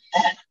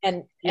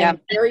 And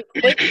very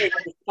quickly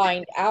we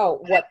find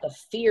out what the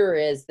fear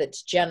is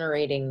that's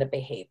generating the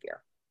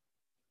behavior.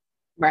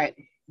 Right.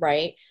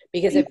 Right?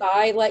 Because if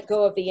I let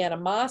go of the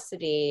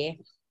animosity,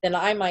 then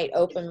I might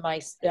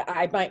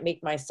I might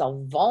make myself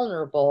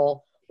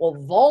vulnerable. Well,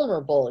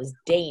 vulnerable is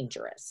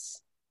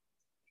dangerous.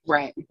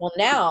 Right. Well,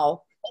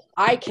 now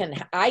I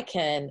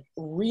can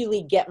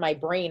really get my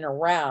brain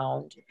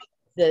around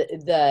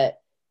the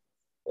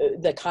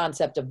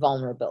concept of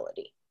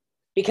vulnerability,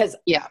 because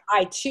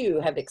I too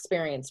have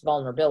experienced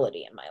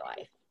vulnerability in my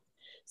life.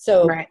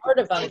 So part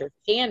of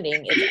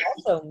understanding is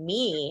also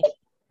me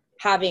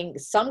having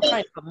some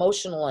kind of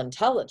emotional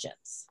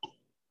intelligence.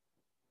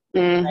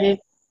 Right?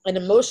 And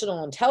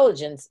emotional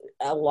intelligence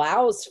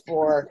allows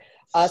for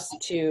us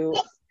to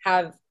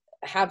have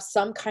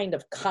some kind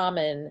of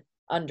common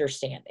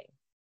understanding.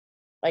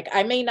 Like,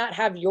 I may not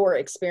have your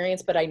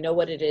experience, but I know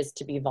what it is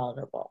to be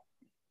vulnerable.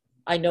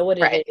 I know what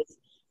it is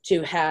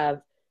to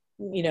have,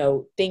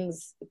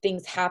 things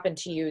happen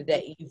to you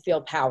that you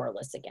feel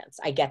powerless against.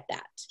 I get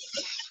that.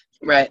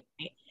 Right.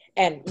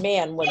 And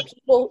man,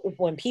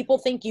 when people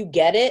think you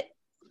get it,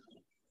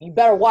 you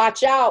better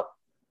watch out.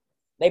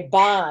 They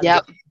bond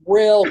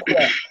real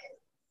quick.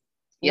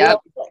 Yep,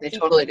 they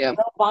totally do.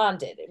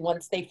 Bonded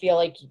once they feel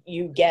like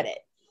you get it,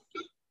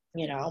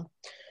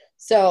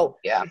 So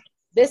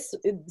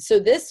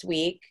this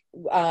week,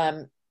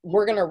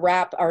 we're going to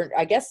wrap, or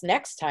I guess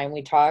next time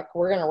we talk,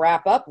 we're going to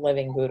wrap up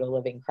Living Buddha,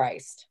 Living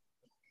Christ.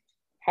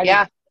 How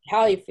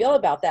do you feel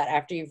about that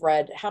after you've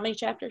read how many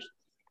chapters?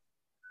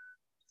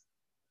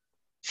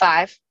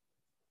 5.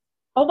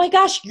 Oh my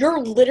gosh, you're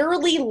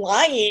literally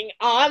lying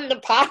on the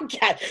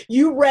podcast.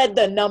 You read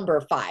the number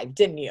 5,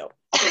 didn't you?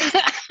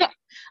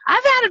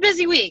 I've had a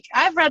busy week.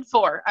 I've read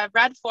 4. I've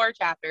read 4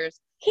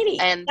 chapters. Kitty,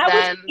 and that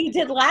was what you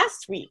did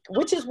last week,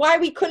 which is why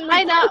we couldn't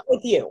record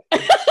with you.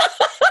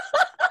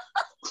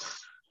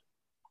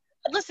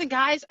 Listen,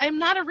 guys, I'm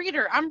not a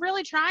reader. I'm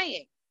really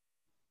trying.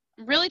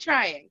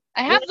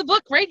 I have the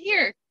book right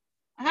here.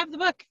 I have the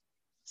book.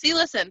 See,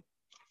 listen.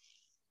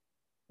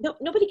 No,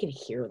 nobody can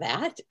hear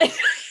that.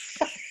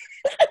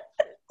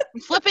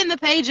 I'm flipping the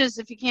pages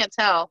if you can't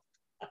tell.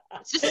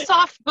 It's just a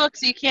soft book,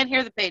 so you can't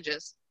hear the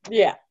pages.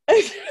 Yeah.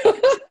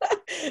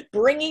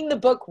 Bringing the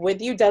book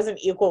with you doesn't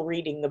equal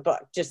reading the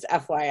book, just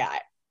FYI.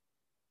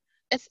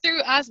 It's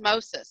through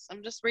osmosis.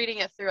 I'm just reading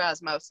it through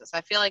osmosis.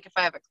 I feel like if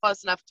I have it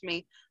close enough to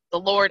me, the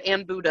Lord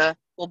and Buddha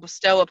will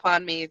bestow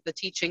upon me the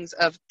teachings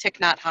of Thich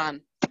Nhat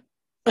Hanh.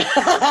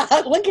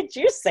 Look at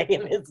you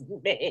saying his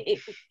name.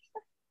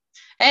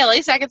 Hey, at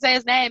least I can say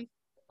his name.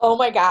 Oh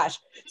my gosh.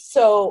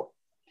 So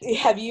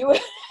have you,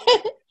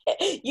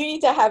 you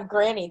need to have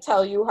Granny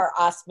tell you her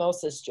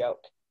osmosis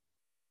joke.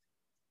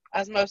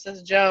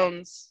 Osmosis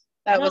Jones.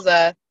 That was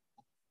a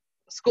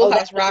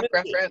Schoolhouse Rock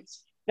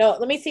reference. No,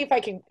 let me see if I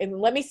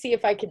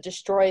can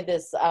destroy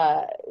this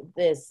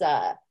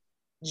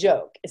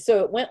joke.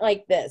 So it went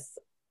like this.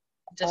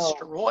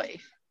 Destroy.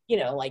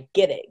 Like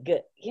get it.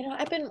 Good.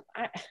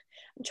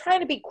 I'm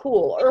trying to be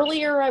cool.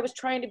 Earlier I was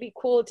trying to be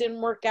cool. It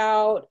didn't work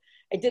out.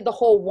 I did the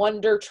whole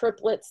Wonder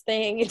Triplets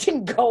thing. It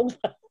didn't go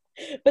well.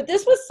 But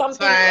this was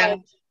something like,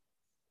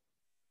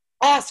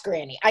 Ask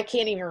Granny. I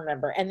can't even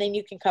remember. And then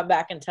you can come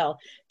back and tell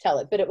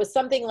it. But it was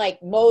something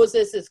like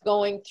Moses is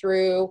going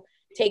through,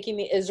 taking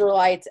the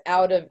Israelites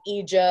out of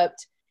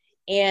Egypt,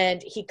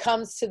 and he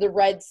comes to the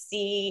Red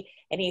Sea,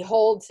 and he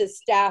holds his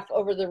staff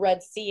over the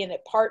Red Sea, and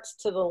it parts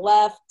to the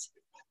left,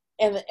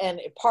 and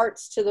it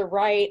parts to the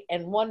right,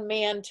 and one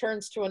man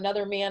turns to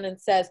another man and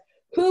says,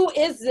 who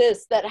is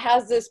this that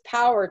has this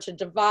power to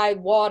divide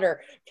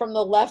water from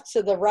the left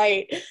to the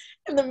right?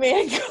 And the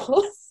man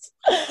goes,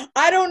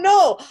 I don't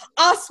know,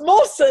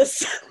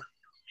 osmosis.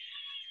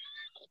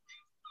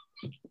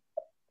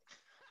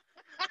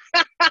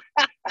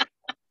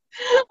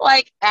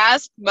 Like,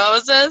 ask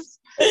Moses?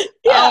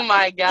 Yeah, oh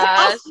my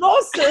gosh.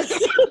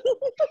 Osmosis.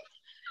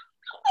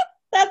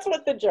 That's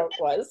what the joke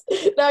was.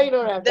 Now you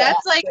don't have to.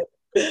 That's like,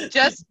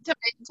 just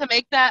to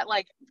make that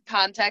like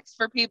context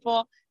for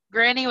people,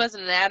 Granny was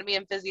an anatomy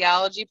and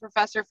physiology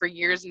professor for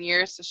years and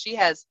years, so she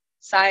has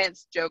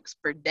science jokes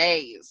for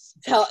days.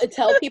 Tell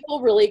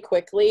people really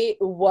quickly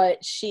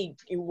what she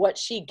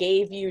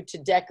gave you to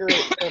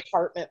decorate your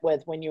apartment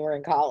with when you were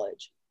in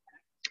college.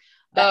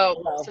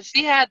 So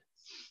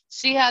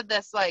she had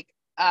this like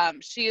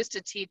she used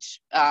to teach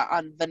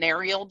on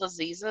venereal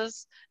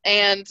diseases,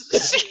 and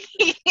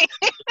she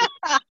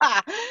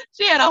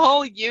had a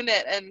whole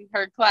unit in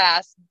her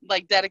class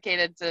like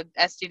dedicated to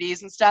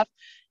STDs and stuff.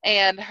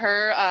 And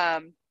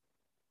her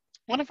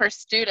one of her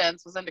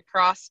students was into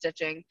cross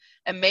stitching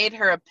and made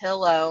her a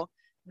pillow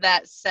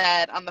that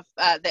said on the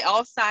they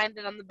all signed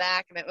it on the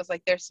back, and it was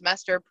like their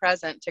semester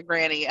present to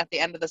Granny at the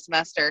end of the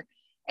semester.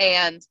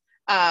 And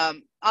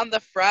on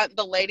the front,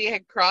 the lady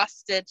had cross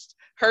stitched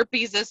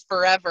 "Herpes is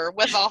forever"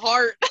 with a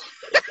heart.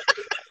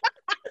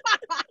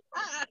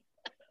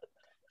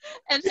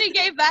 And she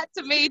gave that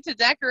to me to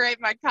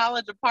decorate my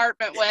college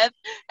apartment with,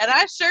 and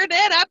I sure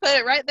did. I put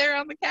it right there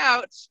on the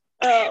couch.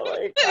 Oh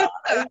my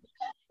god!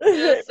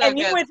 So and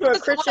you went to a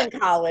Christian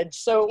college,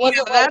 so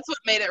that's what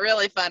made it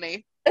really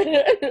funny.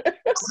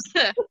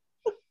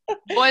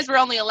 Boys were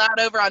only allowed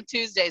over on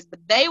Tuesdays, but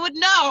they would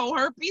know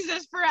herpes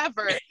is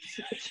forever.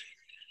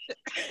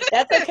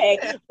 That's okay.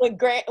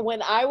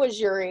 When I was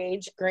your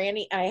age,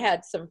 Granny, I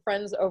had some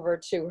friends over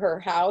to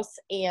her house,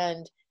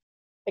 and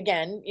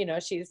again,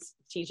 she's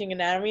teaching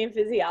anatomy and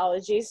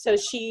physiology, so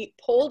she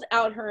pulled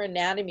out her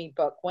anatomy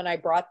book when I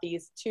brought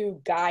these two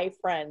guy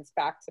friends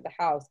back to the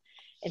house,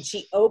 and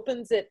she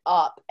opens it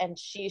up and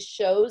she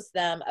shows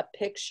them a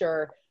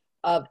picture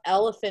of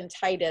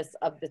elephantitis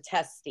of the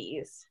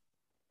testes.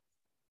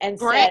 And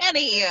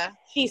Granny,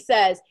 she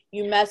says,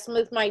 "You mess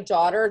with my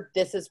daughter,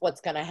 this is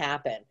what's going to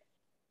happen."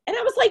 And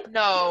I was like,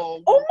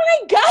 no. Oh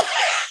my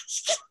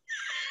gosh.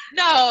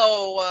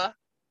 No.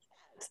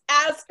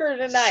 Ask her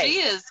tonight.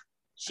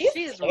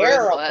 She's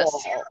terrible.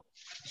 Ruthless.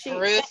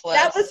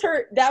 Ruthless.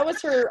 That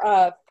was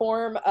her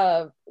form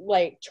of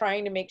like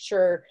trying to make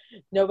sure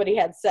nobody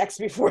had sex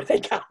before they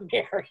got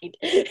married.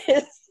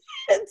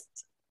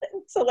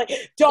 So like,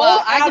 don't.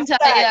 Well, I can tell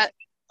you,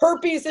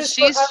 herpes is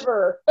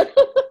forever.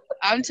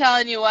 I'm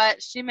telling you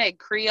what, she made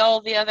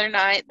Creole the other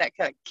night that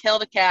could kill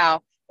a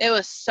cow. It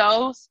was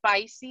so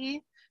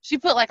spicy. She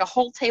put like a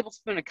whole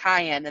tablespoon of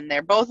cayenne in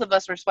there. Both of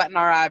us were sweating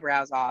our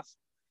eyebrows off.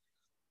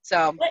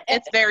 So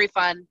it's very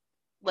fun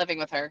living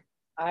with her.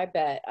 I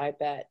bet.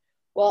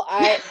 Well,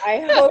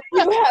 I hope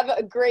you have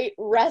a great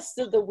rest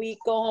of the week.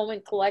 Go home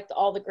and collect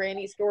all the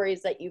Granny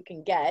stories that you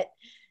can get,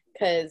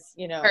 because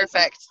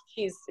perfect.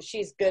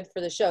 She's good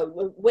for the show.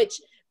 Which,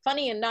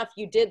 funny enough,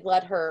 you did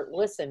let her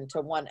listen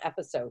to one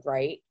episode,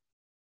 right?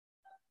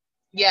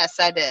 Yes,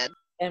 I did.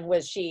 And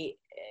was she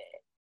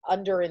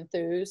under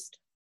enthused?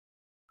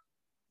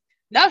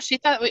 No, she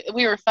thought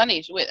we were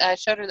funny. I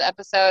showed her the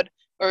episode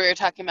where we were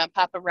talking about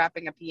Papa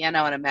wrapping a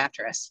piano in a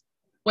mattress.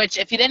 Which,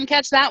 if you didn't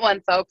catch that one,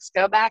 folks,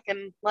 go back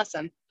and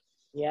listen.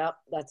 Yep,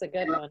 that's a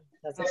good one.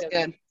 That's good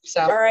one.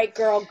 So, all right,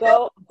 girl,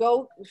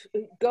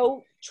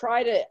 go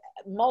try to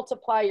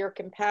multiply your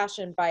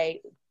compassion by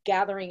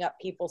gathering up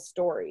people's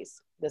stories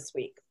this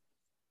week.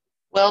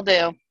 Will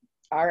do.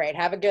 All right,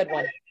 have a good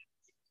one.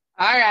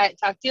 All right,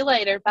 talk to you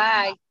later.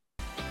 Bye.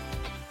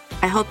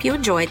 I hope you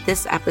enjoyed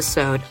this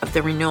episode of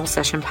the Renewal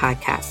Session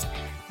Podcast.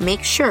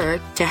 Make sure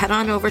to head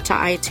on over to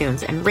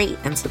iTunes and rate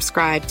and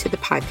subscribe to the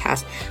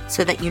podcast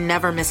so that you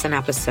never miss an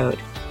episode.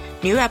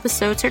 New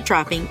episodes are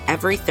dropping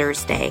every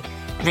Thursday,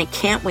 and I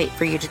can't wait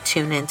for you to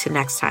tune in to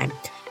next time.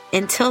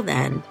 Until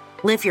then,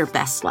 live your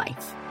best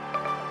life.